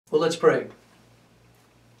Well, let's pray.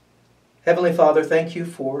 Heavenly Father, thank you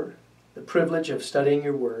for the privilege of studying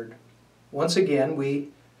your word. Once again, we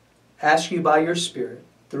ask you by your Spirit,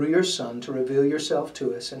 through your Son, to reveal yourself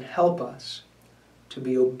to us and help us to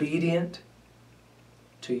be obedient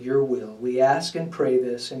to your will. We ask and pray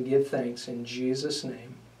this and give thanks in Jesus'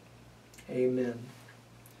 name. Amen.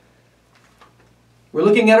 We're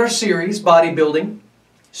looking at our series, Bodybuilding,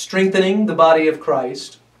 Strengthening the Body of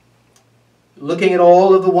Christ. Looking at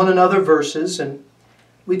all of the one another verses, and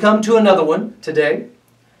we come to another one today.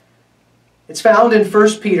 It's found in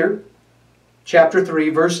 1 Peter chapter 3,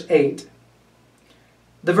 verse 8.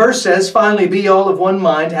 The verse says, "Finally, be all of one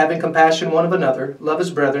mind, having compassion one of another, love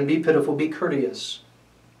as brethren, be pitiful, be courteous."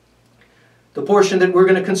 The portion that we're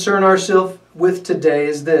going to concern ourselves with today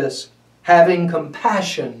is this: having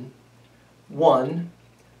compassion one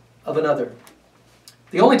of another.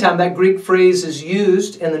 The only time that Greek phrase is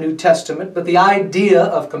used in the New Testament, but the idea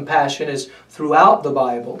of compassion is throughout the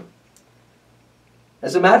Bible.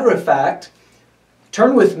 As a matter of fact,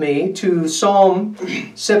 turn with me to Psalm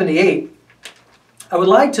 78. I would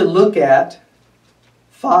like to look at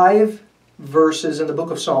 5 verses in the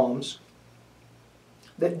book of Psalms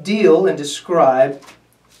that deal and describe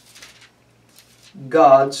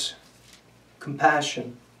God's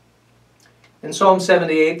compassion. In Psalm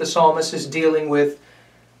 78, the psalmist is dealing with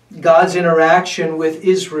God's interaction with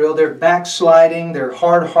Israel, their backsliding, their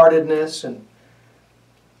hard-heartedness. And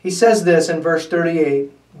he says this in verse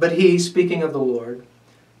 38, "But he," speaking of the Lord,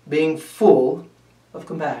 "being full of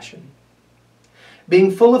compassion,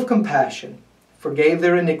 forgave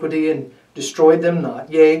their iniquity and destroyed them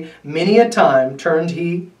not. Yea, many a time turned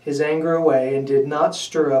he his anger away and did not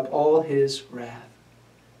stir up all his wrath."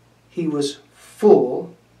 He was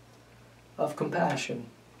full of compassion.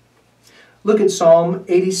 Look at Psalm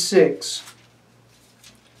 86,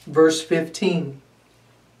 verse 15.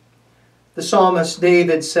 The psalmist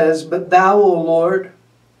David says, "But thou, O Lord,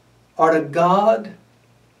 art a God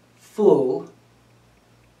full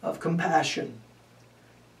of compassion,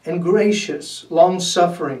 and gracious,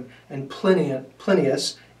 long-suffering, and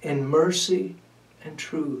plenteous in mercy and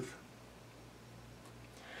truth."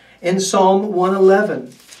 In Psalm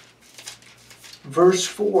 111, verse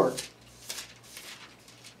 4,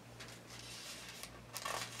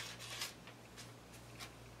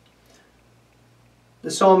 the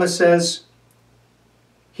psalmist says,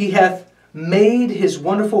 "He hath made his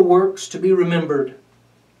wonderful works to be remembered.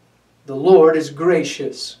 The Lord is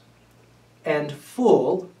gracious and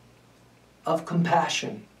full of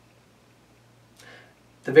compassion."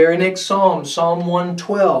 The very next psalm, Psalm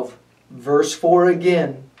 112, verse 4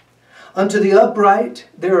 again, "Unto the upright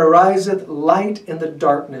there ariseth light in the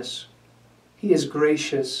darkness. He is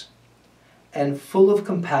gracious and full of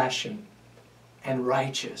compassion and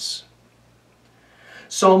righteous."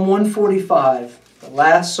 Psalm 145, the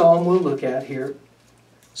last psalm we'll look at here.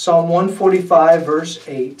 Psalm 145, verse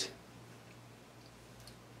 8.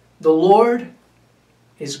 "The Lord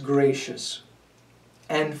is gracious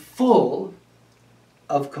and full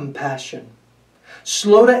of compassion,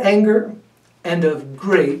 slow to anger, and of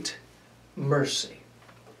great mercy."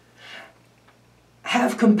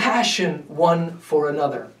 Have compassion one for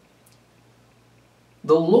another.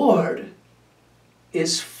 The Lord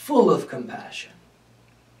is full of compassion.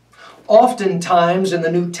 Oftentimes in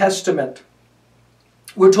the New Testament,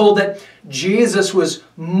 we're told that Jesus was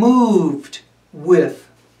moved with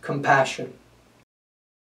compassion.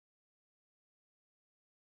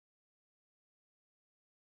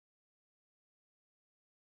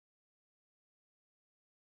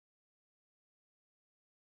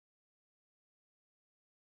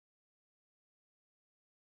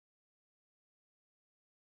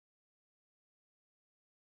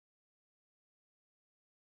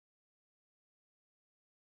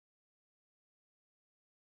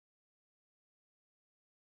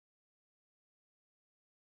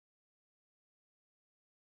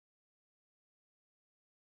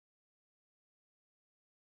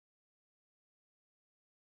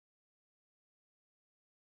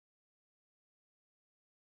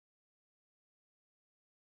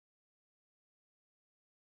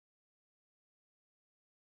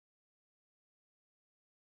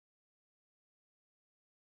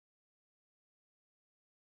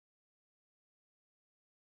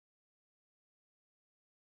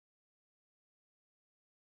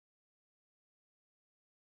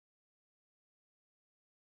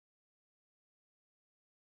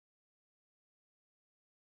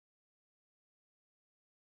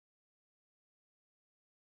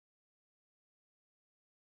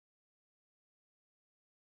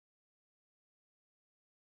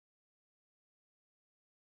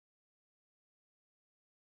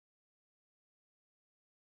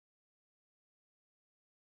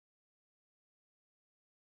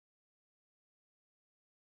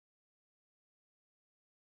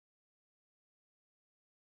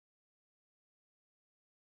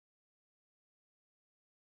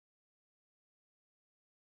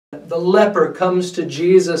 The leper comes to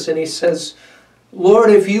Jesus and he says, Lord,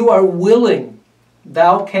 if you are willing,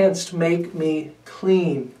 thou canst make me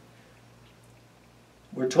clean.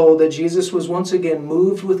 We're told that Jesus was once again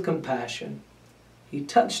moved with compassion. He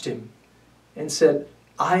touched him and said,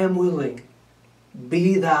 I am willing,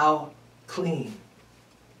 be thou clean.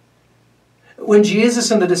 When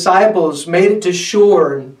Jesus and the disciples made it to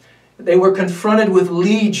shore and they were confronted with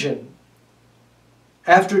legion,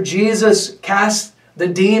 after Jesus cast the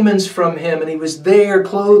demons from him and he was there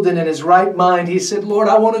clothed and in his right mind, he said, Lord,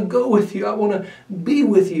 I want to go with you. I want to be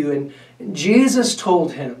with you. And Jesus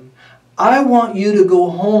told him, I want you to go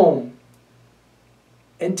home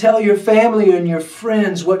and tell your family and your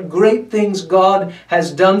friends what great things God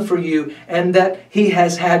has done for you and that He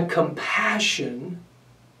has had compassion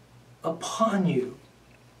upon you.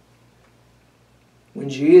 When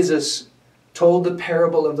Jesus told the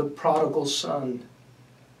parable of the prodigal son,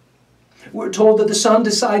 we're told that the son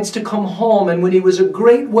decides to come home, and when he was a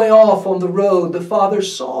great way off on the road, the father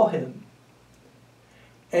saw him.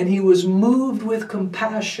 And he was moved with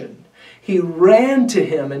compassion. He ran to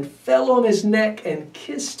him and fell on his neck and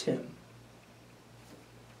kissed him.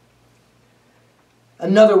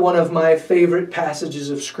 Another one of my favorite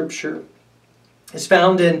passages of Scripture is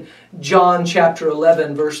found in John chapter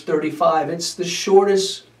 11, verse 35. It's the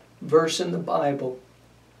shortest verse in the Bible.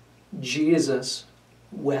 Jesus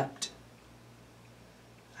wept.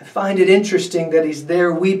 I find it interesting that he's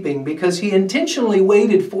there weeping because he intentionally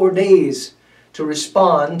waited 4 days to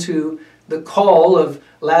respond to the call of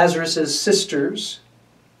Lazarus' sisters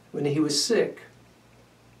when he was sick.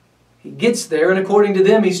 He gets there and according to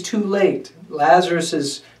them he's too late. Lazarus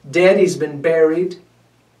is dead, he's been buried.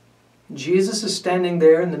 Jesus is standing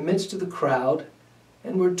there in the midst of the crowd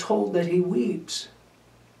and we're told that he weeps.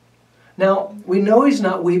 Now, we know he's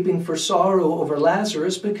not weeping for sorrow over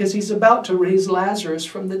Lazarus because he's about to raise Lazarus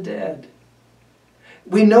from the dead.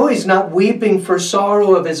 We know he's not weeping for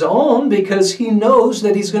sorrow of his own because he knows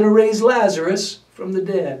that he's going to raise Lazarus from the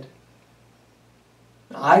dead.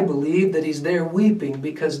 I believe that he's there weeping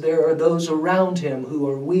because there are those around him who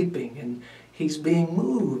are weeping and he's being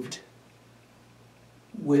moved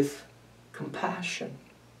with compassion.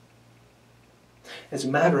 As a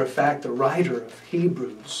matter of fact, the writer of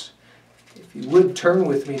Hebrews, if you would turn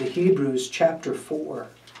with me to Hebrews chapter 4.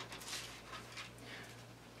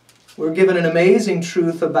 We're given an amazing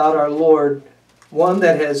truth about our Lord, one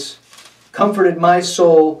that has comforted my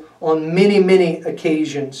soul on many, many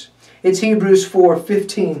occasions. It's Hebrews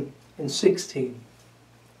 4:15 and 16.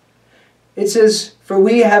 It says, For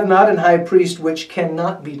we have not an high priest which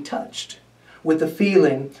cannot be touched with the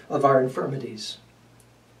feeling of our infirmities,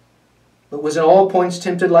 but was in all points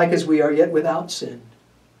tempted like as we are, yet without sin.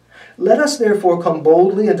 Let us therefore come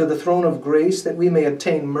boldly unto the throne of grace, that we may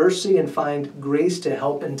obtain mercy and find grace to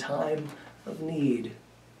help in time of need.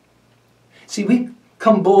 See, we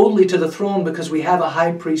come boldly to the throne because we have a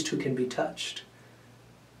high priest who can be touched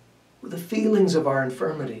with the feelings of our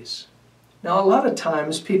infirmities. Now, a lot of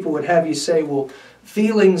times people would have you say, well,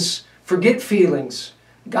 feelings, forget feelings.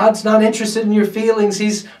 God's not interested in your feelings.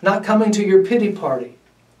 He's not coming to your pity party.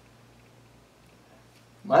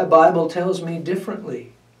 My Bible tells me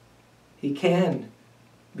differently. He can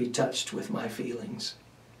be touched with my feelings.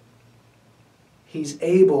 He's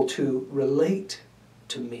able to relate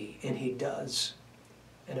to me, and He does,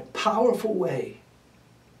 in a powerful way.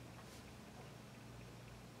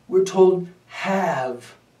 We're told,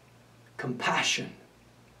 have compassion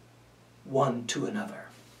one to another.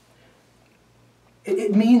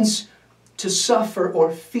 It means to suffer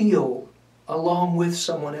or feel along with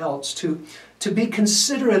someone else, to be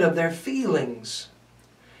considerate of their feelings.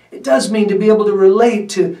 It does mean to be able to relate,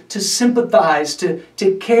 to sympathize,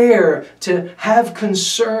 to care, to have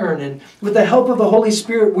concern. And with the help of the Holy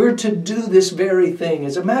Spirit, we're to do this very thing.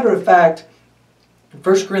 As a matter of fact, in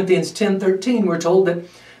 1 Corinthians 10:13, we're told that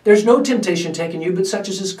there's no temptation taken you, but such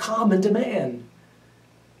as is common to man.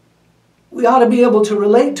 We ought to be able to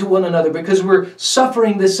relate to one another because we're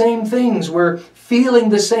suffering the same things. We're feeling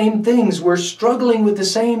the same things. We're struggling with the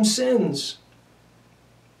same sins.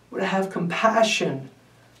 We're to have compassion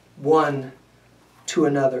one to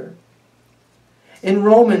another. In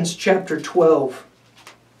Romans chapter 12,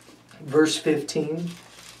 verse 15,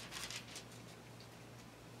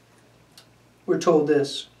 we're told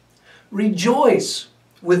this, Rejoice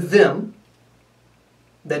with them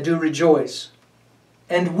that do rejoice,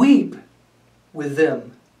 and weep with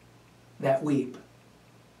them that weep.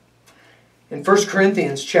 In 1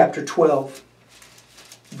 Corinthians chapter 12,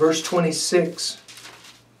 verse 26,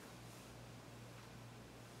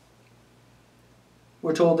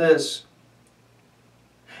 we're told this,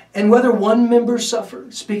 And whether one member suffer,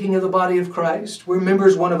 speaking of the body of Christ, we're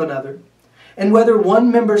members one of another. And whether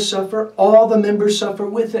one member suffer, all the members suffer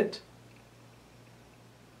with it.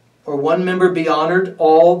 Or one member be honored,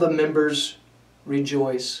 all the members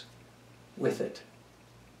rejoice with it.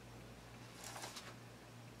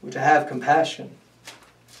 We're to have compassion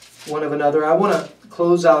one of another. I want to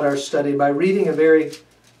close out our study by reading a very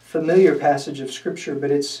familiar passage of Scripture,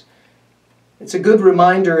 but it's a good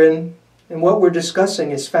reminder, and what we're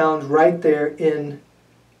discussing is found right there in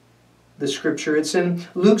the Scripture. It's in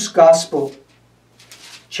Luke's Gospel,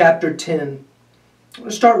 chapter 10. I'm going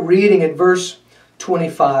to start reading at verse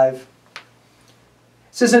 25. It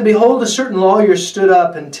says, "And behold, a certain lawyer stood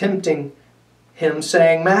up and tempting him,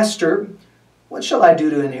 saying, Master, what shall I do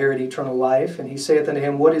to inherit eternal life? And he saith unto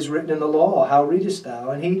him, What is written in the law? How readest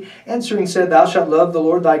thou? And he answering said, Thou shalt love the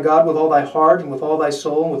Lord thy God with all thy heart, and with all thy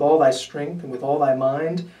soul, and with all thy strength, and with all thy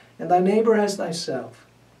mind, and thy neighbor as thyself.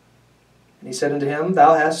 And he said unto him,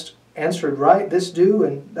 Thou hast answered right, this do,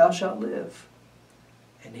 and thou shalt live.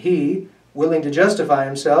 And he, willing to justify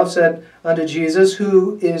himself, said unto Jesus,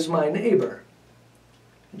 Who is my neighbor?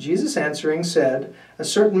 Jesus answering said, A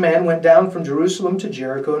certain man went down from Jerusalem to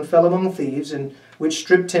Jericho, and fell among thieves, and which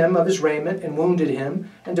stripped him of his raiment, and wounded him,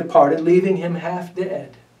 and departed, leaving him half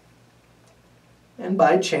dead. And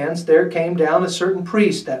by chance there came down a certain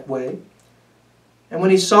priest that way. And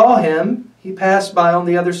when he saw him, he passed by on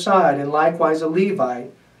the other side. And likewise a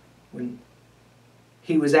Levite, when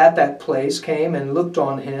he was at that place, came and looked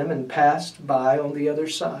on him, and passed by on the other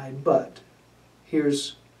side. But,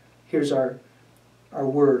 here's our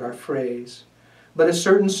word, our phrase. But a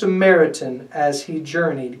certain Samaritan, as he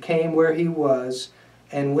journeyed, came where he was,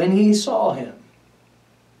 and when he saw him,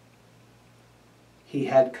 he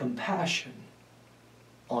had compassion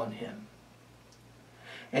on him.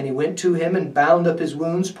 And he went to him and bound up his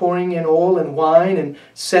wounds, pouring in oil and wine, and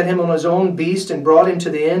set him on his own beast, and brought him to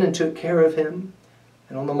the inn, and took care of him.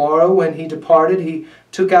 And on the morrow, when he departed, he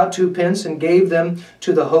took out 2 pence, and gave them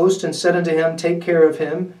to the host, and said unto him, Take care of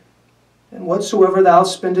him, and whatsoever thou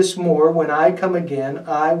spendest more, when I come again,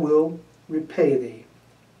 I will repay thee.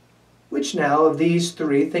 Which now of these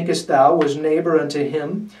 3 thinkest thou was neighbor unto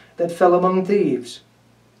him that fell among thieves?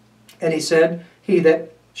 And he said, He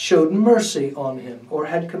that showed mercy on him, or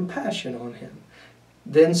had compassion on him.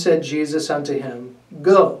 Then said Jesus unto him,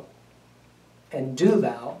 Go, and do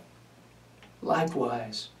thou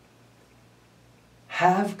likewise.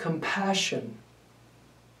 Have compassion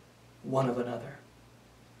one of another.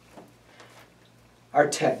 Our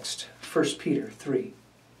text, 1 Peter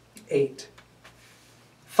 3:8.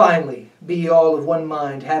 Finally, be ye all of one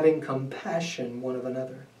mind, having compassion one of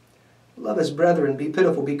another. Love as brethren, be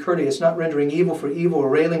pitiful, be courteous, not rendering evil for evil, or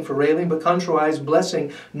railing for railing, but contrariwise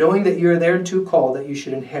blessing, knowing that ye are thereunto called, that you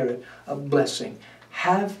should inherit a blessing.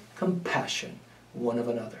 Have compassion one of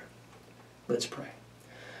another. Let's pray.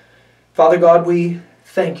 Father God, we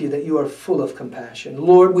thank you that you are full of compassion.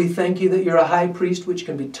 Lord, we thank you that you're a high priest which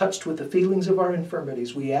can be touched with the feelings of our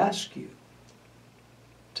infirmities. We ask you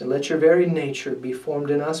to let your very nature be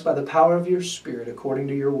formed in us by the power of your Spirit according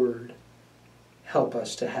to your word. Help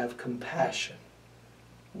us to have compassion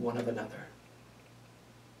one of another.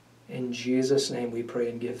 In Jesus' name we pray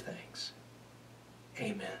and give thanks.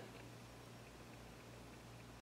 Amen.